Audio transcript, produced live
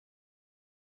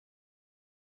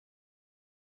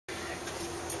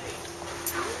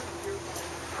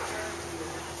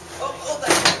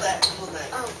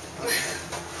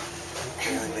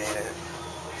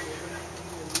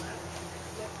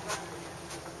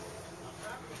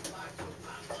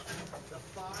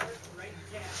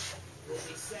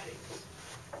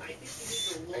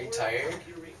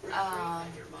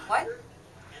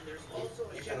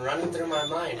running through my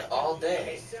mind all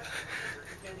day.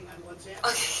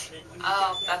 Okay.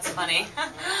 Oh, that's funny.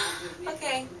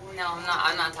 Okay. No,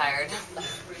 I'm not tired.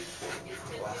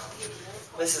 Wow.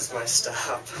 This is my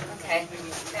stop. Okay.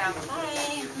 Yeah.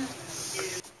 Bye.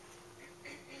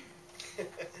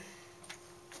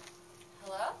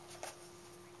 Hello?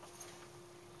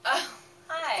 Oh,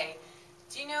 hi.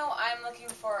 Do you know I'm looking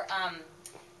for,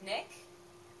 Nick?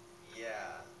 Yeah.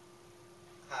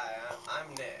 Hi, I'm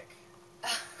Nick.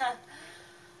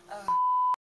 Oh.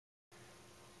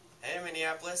 Hey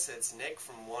Minneapolis, it's Nick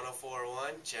from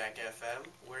 104.1 Jack FM.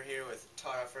 We're here with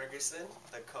Tara Ferguson,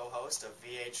 the co-host of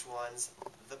VH1's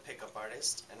The Pickup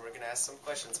Artist, and we're going to ask some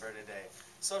questions for her today.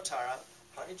 So Tara,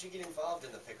 how did you get involved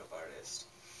in The Pickup Artist?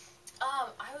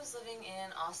 I was living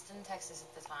in Austin, Texas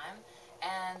at the time,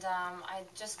 and I'd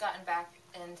just gotten back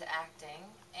into acting,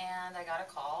 and I got a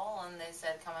call, and they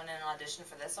said, come on in and audition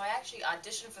for this. So I actually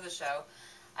auditioned for the show.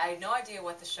 I had no idea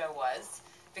what the show was,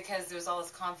 because there was all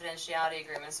this confidentiality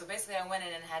agreement. So basically I went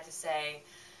in and had to say,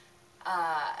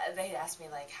 they asked me,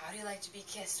 like, how do you like to be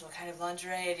kissed? What kind of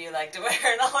lingerie do you like to wear?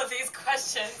 And all of these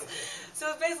questions.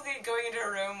 So basically going into a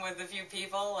room with a few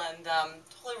people and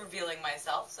totally revealing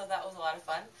myself. So that was a lot of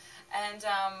fun. And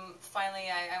finally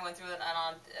I went through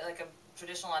a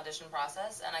traditional audition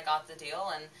process, and I got the deal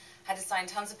and had to sign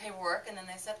tons of paperwork, and then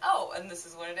they said, oh, and this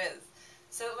is what it is.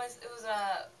 So it was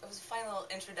a fine little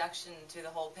introduction to the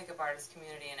whole pickup artist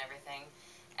community and everything.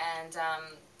 And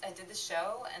I did the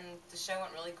show, and the show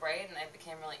went really great, and I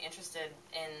became really interested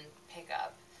in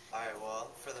pickup. Alright,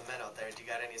 well, for the men out there, do you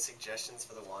got any suggestions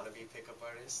for the wannabe pickup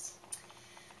artists?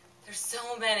 There's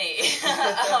so many.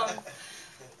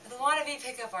 The wannabe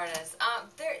pickup artists.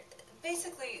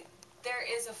 There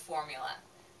is a formula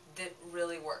that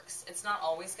really works. It's not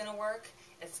always going to work.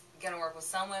 It's going to work with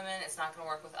some women. It's not going to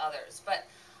work with others. But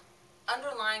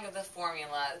underlying of the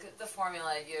formula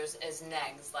is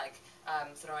negs, like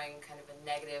throwing kind of a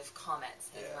negative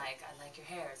comments, like, I like your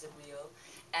hair, is it real?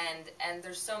 And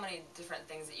there's so many different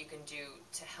things that you can do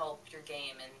to help your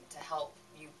game and to help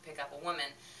you pick up a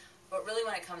woman. But really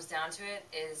when it comes down to it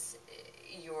is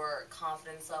your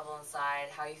confidence level inside,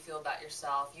 how you feel about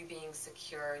yourself, you being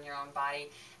secure in your own body,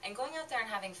 and going out there and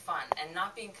having fun and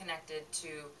not being connected to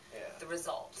the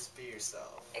result. Just be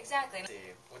yourself. Exactly.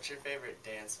 What's your favorite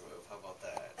dance move? How about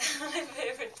that? My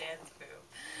favorite dance move.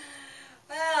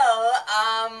 Well,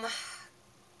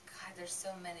 God, there's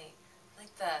so many.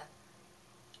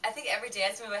 I think every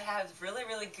dance move I have is really,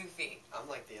 really goofy. I'm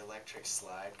like the electric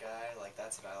slide guy. Like,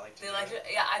 that's what I like to do.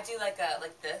 Yeah, I do like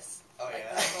this. Oh, like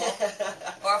yeah. Cool.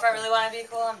 Or if I really want to be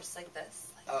cool, I'm just like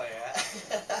this. Oh, yeah.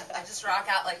 I just rock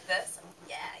out like this.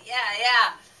 Yeah.